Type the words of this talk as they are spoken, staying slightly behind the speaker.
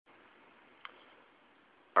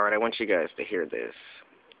Alright, I want you guys to hear this.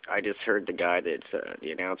 I just heard the guy that's the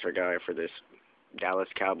announcer guy for this Dallas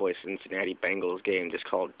Cowboys Cincinnati Bengals game, just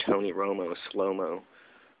called Tony Romo SLOWMO.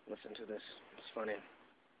 Listen to this. It's funny.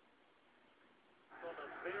 On the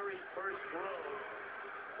very first throw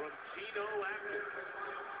from Geno Atkins.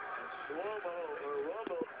 SLOWMO or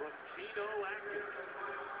Romo from Geno Atkins.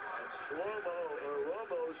 SLOWMO or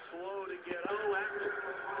Romo slow to get up.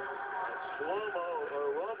 SLOWMO or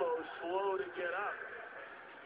Romo slow to get up.